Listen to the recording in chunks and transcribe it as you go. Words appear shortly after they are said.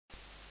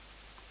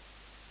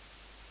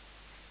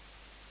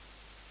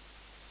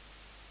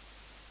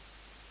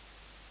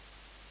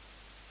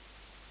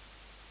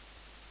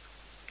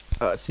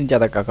Xin chào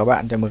tất cả các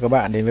bạn, chào mừng các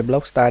bạn đến với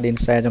blog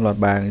studyandshare trong loạt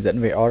bài hướng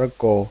dẫn về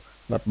Oracle,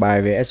 loạt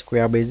bài về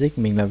SQL Basic.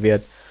 Mình là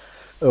Việt.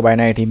 Ở bài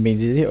này thì mình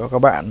giới thiệu các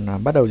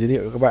bạn, bắt đầu giới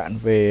thiệu các bạn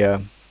về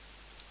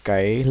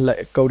cái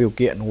câu điều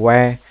kiện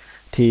where.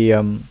 Thì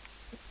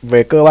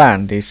về cơ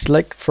bản thì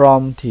select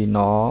from thì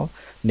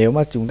nếu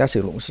mà chúng ta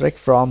sử dụng select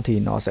from thì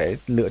nó sẽ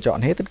lựa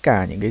chọn hết tất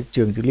cả những cái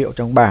trường dữ liệu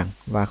trong bảng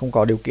và không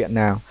có điều kiện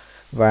nào.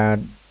 Và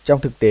trong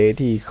thực tế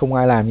thì không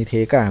ai làm như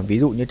thế cả. Ví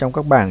dụ như trong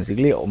các bảng dữ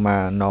liệu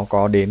mà nó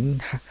có đến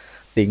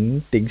tính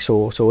tính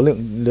số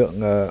lượng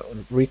lượng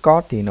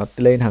record thì nó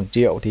lên hàng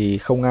triệu thì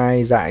không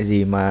ai dạy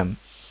gì mà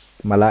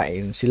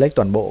lại select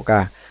toàn bộ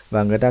cả,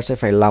 và người ta sẽ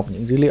phải lọc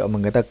những dữ liệu mà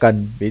người ta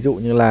cần. Ví dụ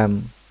như là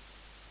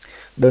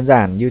đơn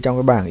giản như trong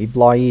cái bảng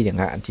employee chẳng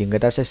hạn thì người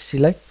ta sẽ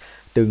select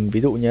từng,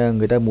 ví dụ như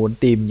người ta muốn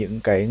tìm những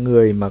cái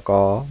người mà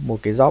có một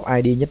cái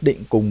job ID nhất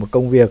định cùng một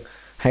công việc,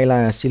 hay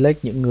là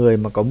select những người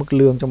mà có mức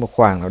lương trong một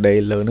khoảng nào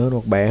đấy lớn hơn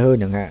hoặc bé hơn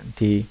chẳng hạn.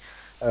 Thì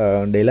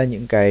đấy là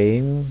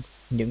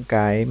những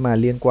cái mà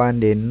liên quan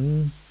đến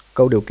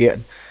câu điều kiện.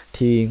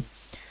 Thì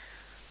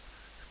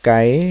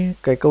cái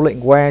câu lệnh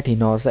where thì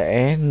nó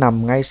sẽ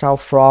nằm ngay sau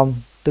from,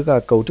 tức là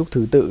cấu trúc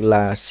thứ tự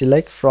là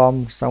select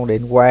from xong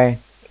đến where,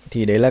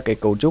 thì đấy là cái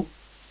cấu trúc.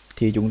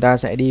 Thì chúng ta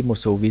sẽ đi một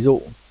số ví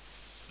dụ.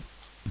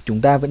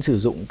 Chúng ta vẫn sử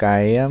dụng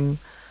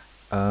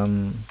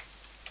um,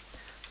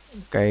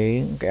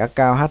 cái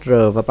account HR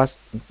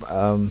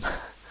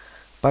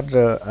và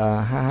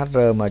HR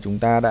mà chúng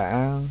ta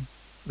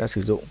đã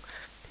sử dụng.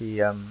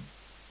 Thì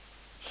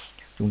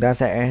chúng ta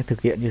sẽ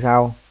thực hiện như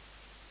sau.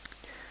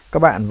 Các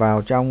bạn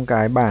vào trong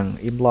cái bảng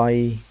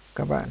employee,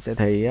 các bạn sẽ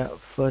thấy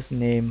first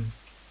name,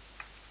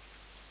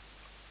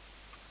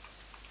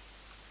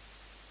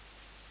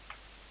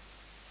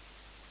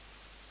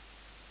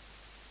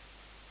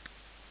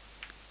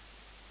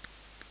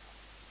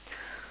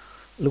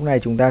 lúc này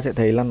chúng ta sẽ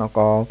thấy là nó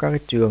có các cái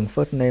trường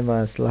first name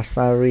và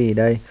salary ở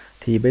đây.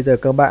 Thì bây giờ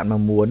các bạn mà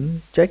muốn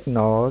check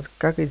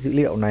các cái dữ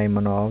liệu này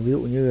mà nó ví dụ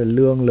như là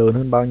lương lớn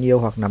hơn bao nhiêu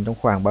hoặc nằm trong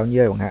khoảng bao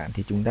nhiêu chẳng hạn,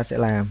 thì chúng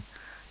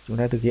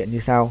ta thực hiện như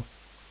sau.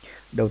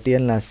 Đầu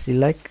tiên là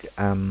select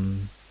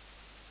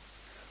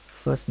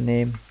first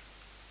name.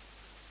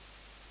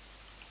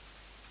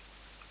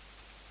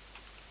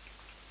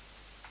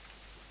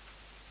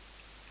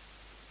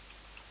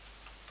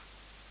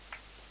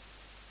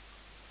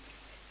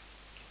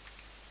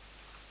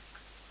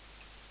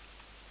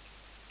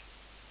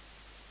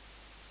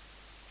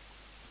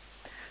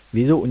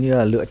 Ví dụ như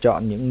là lựa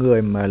chọn những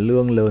người mà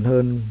lương lớn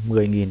hơn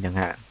 10.000 chẳng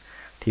hạn.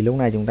 Thì lúc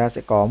này chúng ta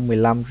sẽ có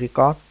 15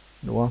 record,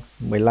 đúng không?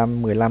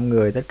 15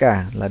 người tất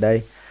cả là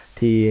đây.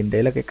 Thì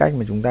đấy là cái cách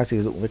mà chúng ta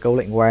sử dụng với câu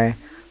lệnh where.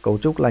 Cấu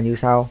trúc là như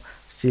sau.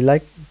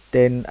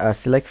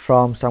 Select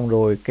from xong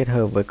rồi kết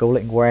hợp với câu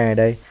lệnh where ở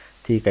đây.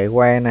 Thì cái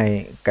where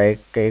này, cái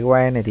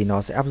where này thì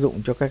nó sẽ áp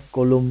dụng cho các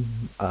column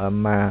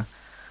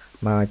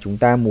mà chúng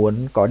ta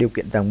muốn có điều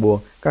kiện ràng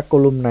buộc. Các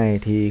column này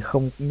thì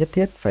không nhất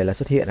thiết phải là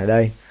xuất hiện ở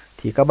đây.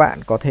 Thì các bạn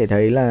có thể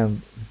thấy là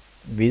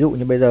ví dụ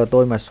như bây giờ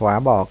tôi mà xóa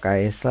bỏ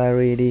cái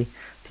salary đi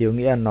thì có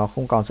nghĩa là nó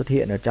không còn xuất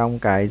hiện ở trong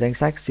cái danh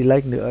sách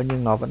select nữa,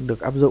 nhưng nó vẫn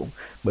được áp dụng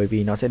bởi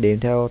vì nó sẽ đếm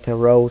theo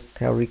row,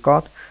 theo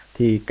record.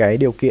 Thì cái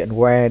điều kiện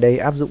where đây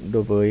áp dụng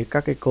đối với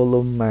các cái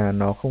column mà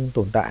nó không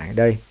tồn tại ở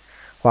đây,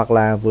 hoặc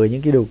là với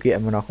những cái điều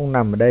kiện mà nó không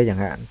nằm ở đây chẳng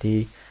hạn.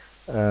 Thì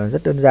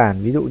rất đơn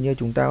giản, ví dụ như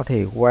chúng ta có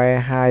thể where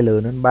 2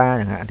 lớn hơn 3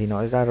 chẳng hạn thì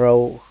nó ra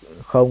row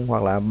không,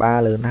 hoặc là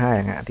 3 lớn hơn 2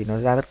 chẳng hạn thì nó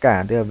ra tất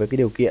cả. Tức là với cái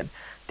điều kiện,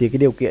 thì cái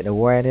điều kiện ở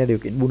where là điều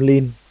kiện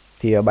boolean.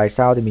 Thì ở bài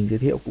sau thì mình giới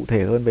thiệu cụ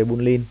thể hơn về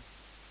boolean.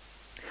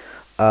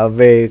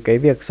 Về cái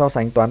việc so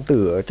sánh toán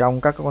tử ở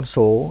trong các con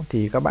số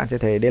thì các bạn sẽ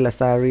thấy đây là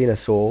salary là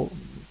số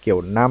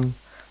kiểu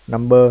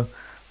number.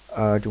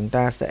 Chúng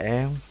ta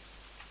sẽ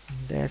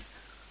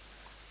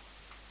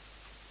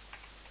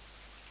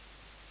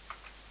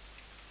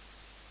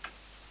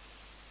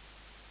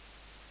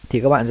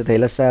thì các bạn sẽ thấy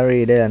là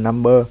salary đây là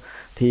number.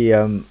 Thì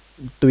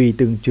tùy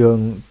từng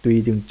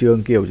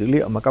trường kiểu dữ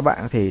liệu mà các bạn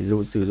có thể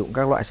sử dụng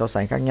các loại so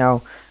sánh khác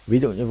nhau. Ví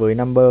dụ như với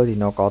number thì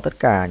nó có tất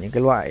cả những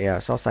cái loại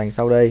so sánh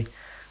sau đây.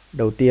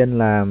 Đầu tiên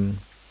là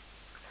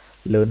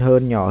lớn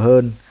hơn, nhỏ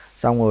hơn,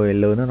 xong rồi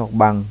lớn hơn hoặc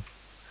bằng,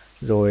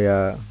 rồi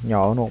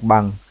nhỏ hơn hoặc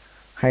bằng,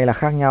 hay là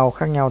khác nhau.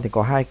 Khác nhau thì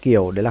có hai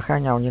kiểu, đấy là khác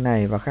nhau như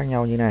này và khác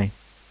nhau như này.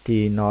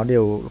 Thì nó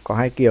đều có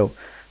hai kiểu.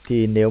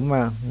 Thì nếu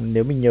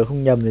mình nhớ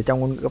không nhầm thì trong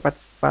ngôn ngữ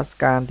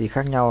Pascal thì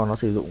khác nhau là nó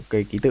sử dụng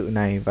cái ký tự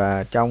này,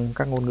 và trong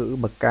các ngôn ngữ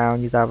bậc cao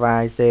như Java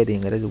hay C thì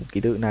người ta dùng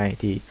ký tự này.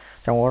 Thì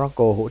trong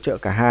Oracle hỗ trợ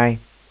cả hai.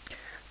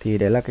 Thì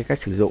đấy là cái cách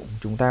sử dụng.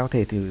 Chúng ta có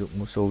thể sử dụng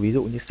một số ví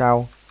dụ như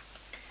sau.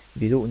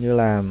 Ví dụ như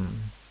là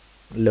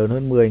lớn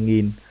hơn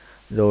 10.000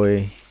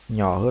 rồi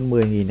nhỏ hơn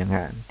 10.000 chẳng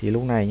hạn, thì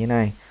lúc này như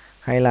này.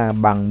 Hay là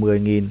bằng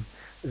 10.000,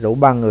 dấu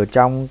bằng ở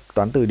trong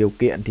toán tử điều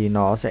kiện thì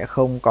nó sẽ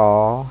không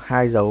có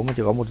hai dấu mà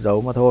chỉ có một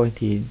dấu mà thôi,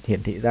 thì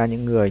hiển thị ra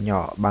những người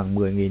nhỏ bằng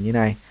 10.000 như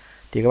này.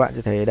 Thì các bạn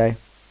sẽ thấy ở đây,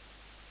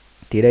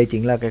 thì đây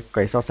chính là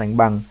cái so sánh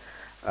bằng.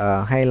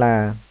 Hay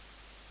là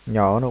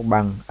nhỏ hơn hoặc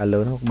bằng,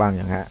 lớn hơn hoặc bằng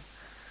chẳng hạn,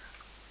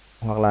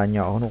 hoặc là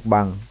nhỏ hơn hoặc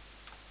bằng.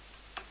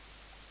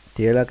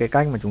 Thì đây là cái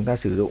cách mà chúng ta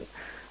sử dụng.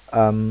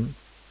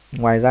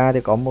 Ngoài ra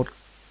thì có một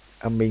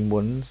mình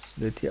muốn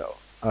giới thiệu,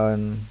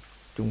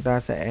 chúng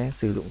ta sẽ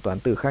sử dụng toán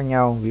từ khác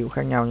nhau, ví dụ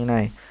khác nhau như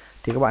này.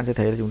 Thì các bạn sẽ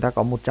thấy là chúng ta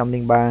có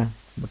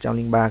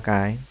 103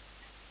 cái,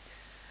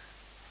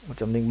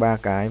 103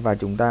 cái, và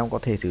chúng ta cũng có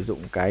thể sử dụng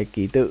cái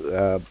ký tự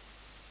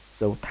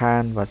dấu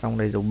than và xong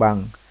đây dấu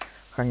bằng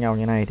khác nhau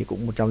như này thì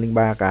cũng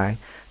 103 cái.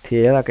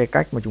 Thì đấy là cái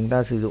cách mà chúng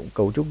ta sử dụng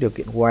cấu trúc điều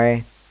kiện where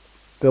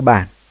cơ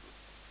bản.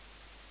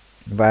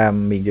 Và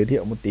mình giới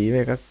thiệu một tí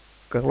về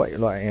các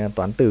loại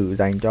toán từ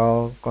dành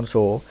cho con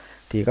số.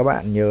 Thì các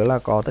bạn nhớ là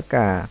có tất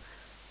cả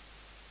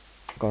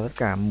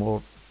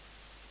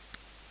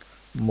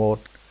 1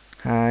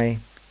 2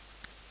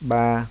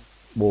 3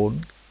 4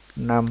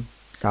 5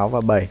 6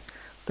 và 7.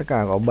 Tất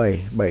cả có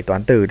 7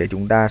 toán từ để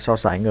chúng ta so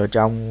sánh ở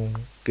trong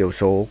kiểu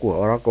số của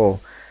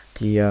Oracle.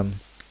 Thì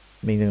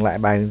mình dừng lại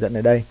bài hướng dẫn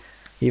ở đây.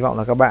 Hy vọng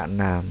là các bạn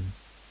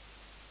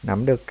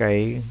nắm được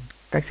cái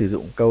cách sử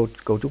dụng cấu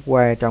trúc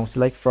where trong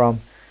select from.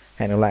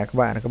 Hẹn gặp lại các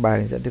bạn ở các bài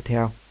hướng dẫn tiếp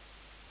theo.